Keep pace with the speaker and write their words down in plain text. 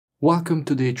Welcome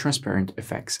to the Transparent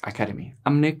FX Academy.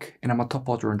 I'm Nick and I'm a top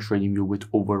author on TradingView with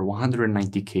over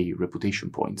 190k reputation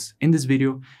points. In this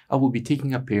video, I will be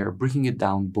taking a pair, breaking it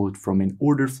down both from an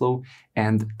order flow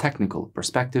and technical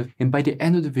perspective. And by the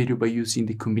end of the video, by using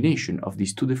the combination of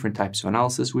these two different types of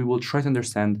analysis, we will try to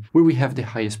understand where we have the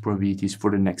highest probabilities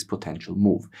for the next potential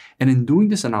move. And in doing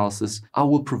this analysis, I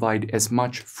will provide as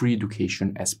much free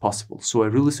education as possible. So I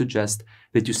really suggest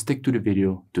that you stick to the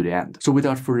video to the end. So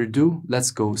without further ado,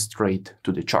 let's go straight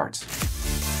to the charts.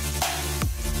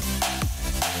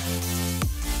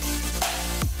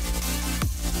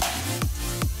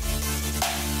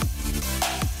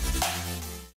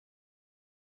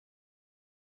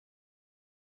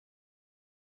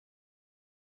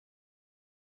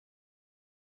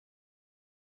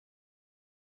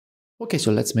 Okay,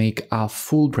 so let's make a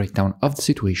full breakdown of the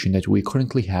situation that we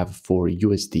currently have for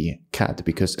USDCAD,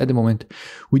 because at the moment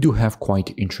we do have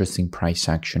quite interesting price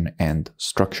action and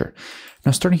structure.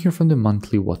 Now, starting here from the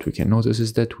monthly, what we can notice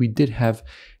is that we did have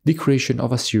the creation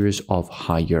of a series of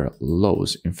higher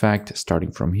lows. In fact,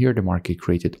 starting from here, the market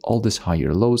created all these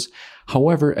higher lows.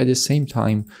 However, at the same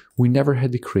time, we never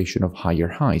had the creation of higher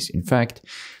highs. In fact,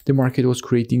 the market was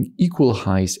creating equal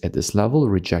highs at this level,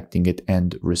 rejecting it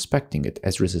and respecting it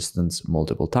as resistance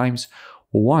multiple times,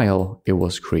 while it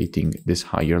was creating these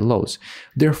higher lows,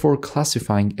 therefore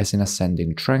classifying as an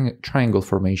ascending triangle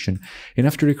formation. And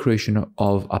after the creation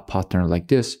of a pattern like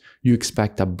this, you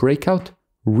expect a breakout,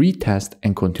 retest,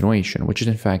 and continuation, which is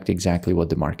in fact exactly what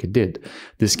the market did.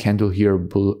 This candle here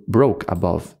broke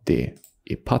above the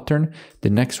pattern. The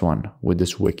next one with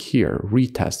this wick here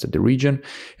retested the region,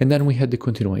 and then we had the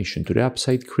continuation to the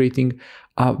upside, creating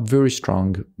a very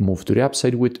strong move to the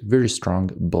upside with very strong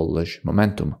bullish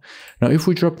momentum. Now, if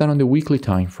we drop down on the weekly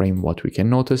time frame, what we can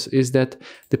notice is that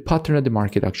the pattern that the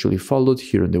market actually followed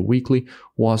here on the weekly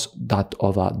was that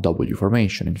of a W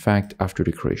formation. In fact, after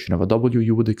the creation of a W,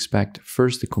 you would expect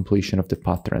first the completion of the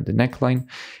pattern at the neckline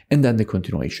and then the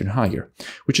continuation higher,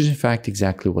 which is in fact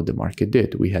exactly what the market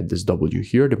did. We had this W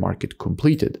here, the market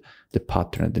completed the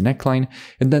pattern at the neckline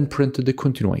and then printed the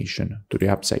continuation to the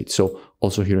upside. So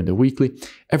also here in the weekly,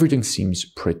 everything seems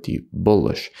pretty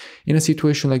bullish. In a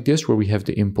situation like this, where we have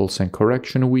the impulse and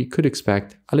correction, we could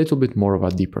expect a little bit more of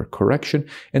a deeper correction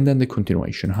and then the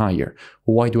continuation higher.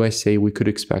 Why do I say we could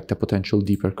expect a potential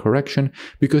deeper correction?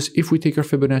 Because if we take our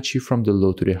Fibonacci from the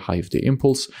low to the high of the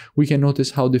impulse, we can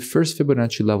notice how the first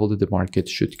Fibonacci level that the market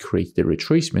should create the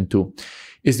retracement to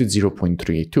is at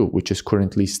 0.382, which is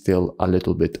currently still a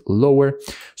little bit lower.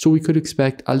 So we could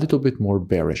expect a little bit more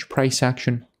bearish price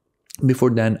action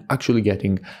before then actually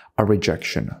getting a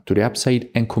rejection to the upside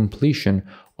and completion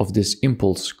of this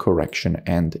impulse correction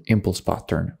and impulse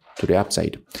pattern to the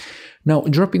upside. Now,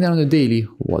 dropping down on the daily,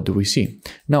 what do we see?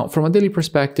 Now, from a daily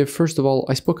perspective, first of all,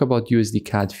 I spoke about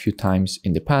USDCAD a few times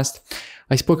in the past.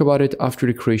 I spoke about it after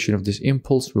the creation of this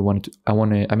impulse.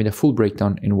 I made a full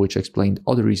breakdown in which I explained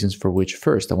all the reasons for which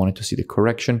first I wanted to see the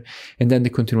correction and then the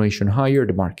continuation higher.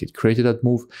 The market created that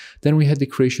move. Then we had the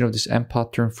creation of this M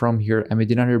pattern from here. I made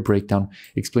another breakdown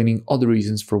explaining all the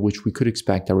reasons for which we could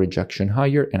expect a rejection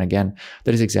higher. And again,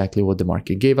 that is exactly what the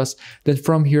market gave us. Then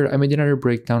from here, I made another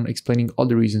breakdown explaining all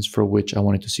the reasons for which I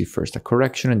wanted to see first a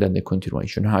correction and then the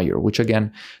continuation higher, which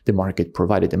again, the market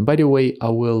provided. And by the way, I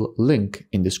will link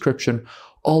in description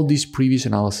all these previous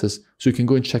analysis so you can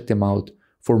go and check them out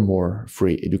for more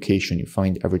free education. You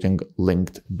find everything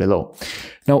linked below.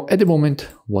 Now, at the moment,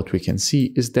 what we can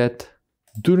see is that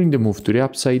during the move to the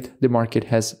upside, the market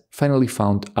has finally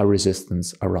found a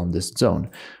resistance around this zone,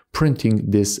 printing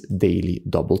this daily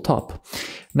double top.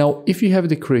 Now, if you have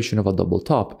the creation of a double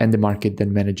top and the market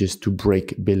then manages to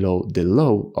break below the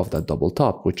low of that double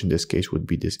top, which in this case would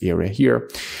be this area here,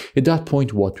 at that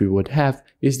point, what we would have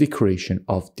is the creation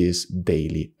of this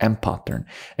daily M pattern.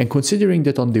 And considering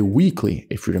that on the weekly,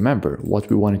 if you remember, what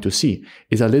we wanted to see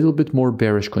is a little bit more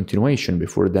bearish continuation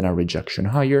before then a rejection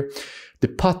higher, the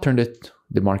pattern that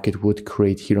the market would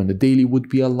create here on the daily would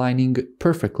be aligning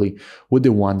perfectly with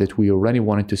the one that we already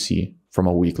wanted to see from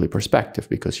a weekly perspective,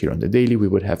 because here on the daily we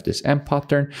would have this M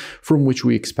pattern from which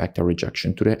we expect a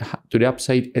rejection to the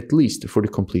upside, at least for the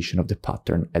completion of the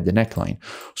pattern at the neckline.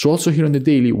 So also here on the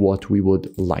daily, what we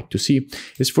would like to see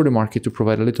is for the market to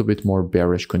provide a little bit more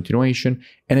bearish continuation,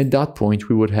 and at that point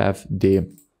we would have the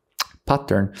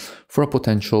pattern for a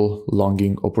potential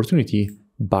longing opportunity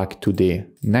back to the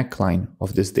neckline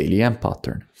of this daily M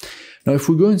pattern. Now, if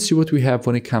we go and see what we have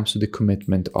when it comes to the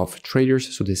commitment of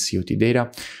traders, so the COT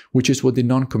data, which is what the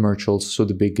non-commercials, so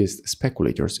the biggest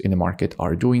speculators in the market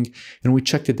are doing, and we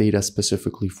check the data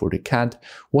specifically for the CAD,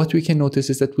 what we can notice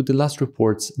is that with the last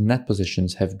reports, net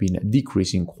positions have been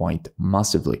decreasing quite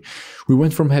massively. We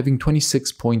went from having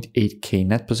 26.8k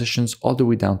net positions all the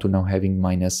way down to now having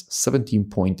minus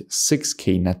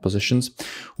 17.6k net positions,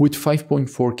 with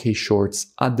 5.4k shorts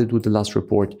added with the last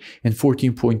report and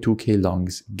 14.2k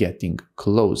longs getting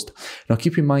closed. Now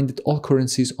keep in mind that all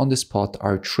currencies on the spot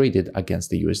are traded against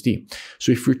the USD.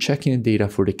 So if you're checking the data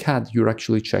for the CAD, you're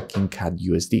actually checking CAD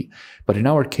USD. But in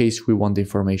our case, we want the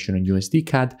information on USD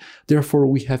CAD. Therefore,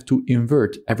 we have to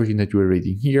invert everything that we're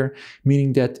reading here,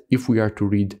 meaning that if we are to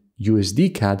read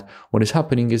USD CAD, what is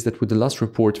happening is that with the last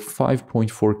report,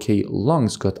 5.4k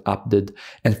longs got added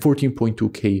and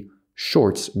 14.2k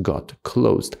shorts got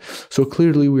closed. So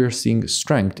clearly we are seeing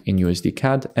strength in USD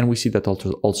CAD, and we see that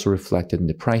also reflected in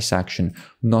the price action,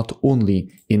 not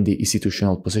only in the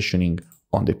institutional positioning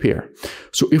on the pair.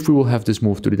 So if we will have this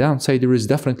move to the downside, there is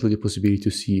definitely the possibility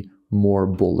to see more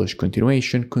bullish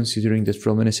continuation, considering that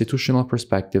from an institutional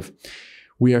perspective,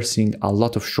 we are seeing a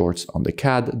lot of shorts on the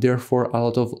CAD, therefore a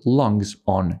lot of longs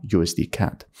on USD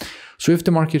CAD. So if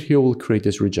the market here will create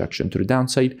this rejection to the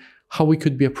downside, how we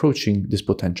could be approaching this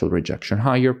potential rejection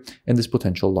higher and this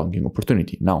potential longing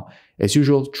opportunity. Now, as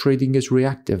usual, trading is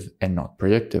reactive and not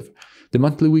predictive. The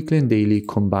monthly, weekly, and daily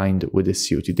combined with the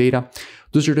COT data,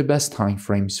 those are the best time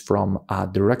frames from a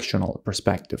directional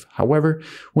perspective. However,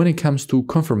 when it comes to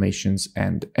confirmations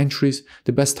and entries,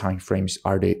 the best time frames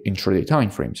are the intraday time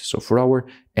frames, so 4 hour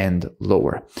and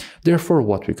lower. Therefore,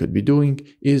 what we could be doing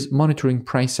is monitoring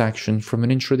price action from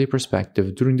an intraday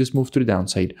perspective during this move to the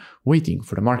downside, waiting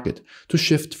for the market to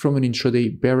shift from an intraday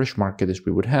bearish market as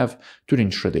we would have to an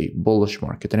intraday bullish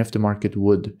market. And if the market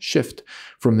would shift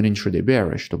from an intraday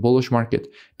bearish to bullish market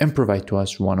and provide to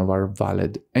us one of our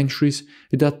valid entries,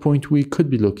 at that point we could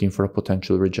be looking for a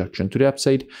potential rejection to the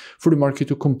upside for the market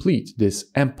to complete this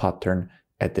M pattern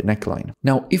at the neckline.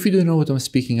 Now, if you don't know what I'm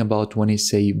speaking about when I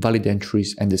say valid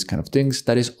entries and this kind of things,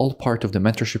 that is all part of the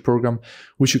mentorship program,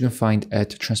 which you can find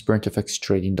at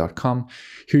transparentfxtrading.com.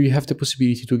 Here you have the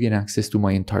possibility to gain access to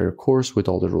my entire course with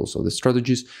all the rules of the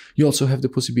strategies. You also have the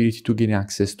possibility to gain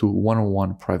access to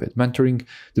one-on-one private mentoring,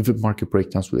 the VIP market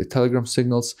breakdowns with the Telegram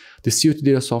signals, the COT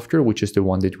data software, which is the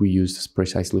one that we use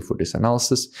precisely for this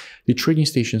analysis, the trading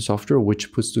station software,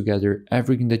 which puts together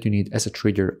everything that you need as a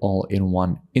trader all in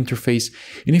one interface.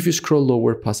 And if you scroll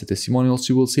lower past the testimonials,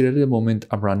 you will see that at the moment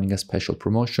I'm running a special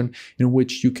promotion in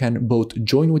which you can both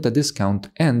join with a discount,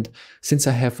 and since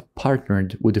I have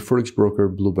partnered with the forex broker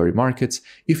Blueberry Markets,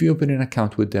 if you open an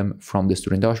account with them from the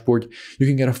student dashboard, you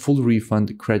can get a full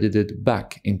refund credited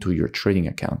back into your trading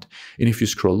account. And if you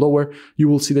scroll lower, you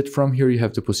will see that from here you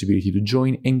have the possibility to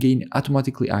join and gain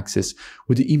automatically access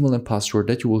with the email and password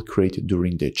that you will create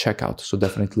during the checkout. So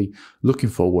definitely looking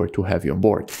forward to have you on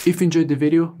board. If you enjoyed the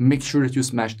video, make sure that you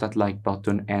smash that like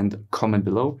button and comment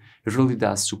below. It really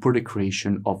does support the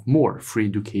creation of more free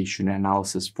education and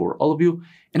analysis for all of you,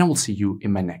 and I will see you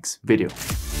in my next video.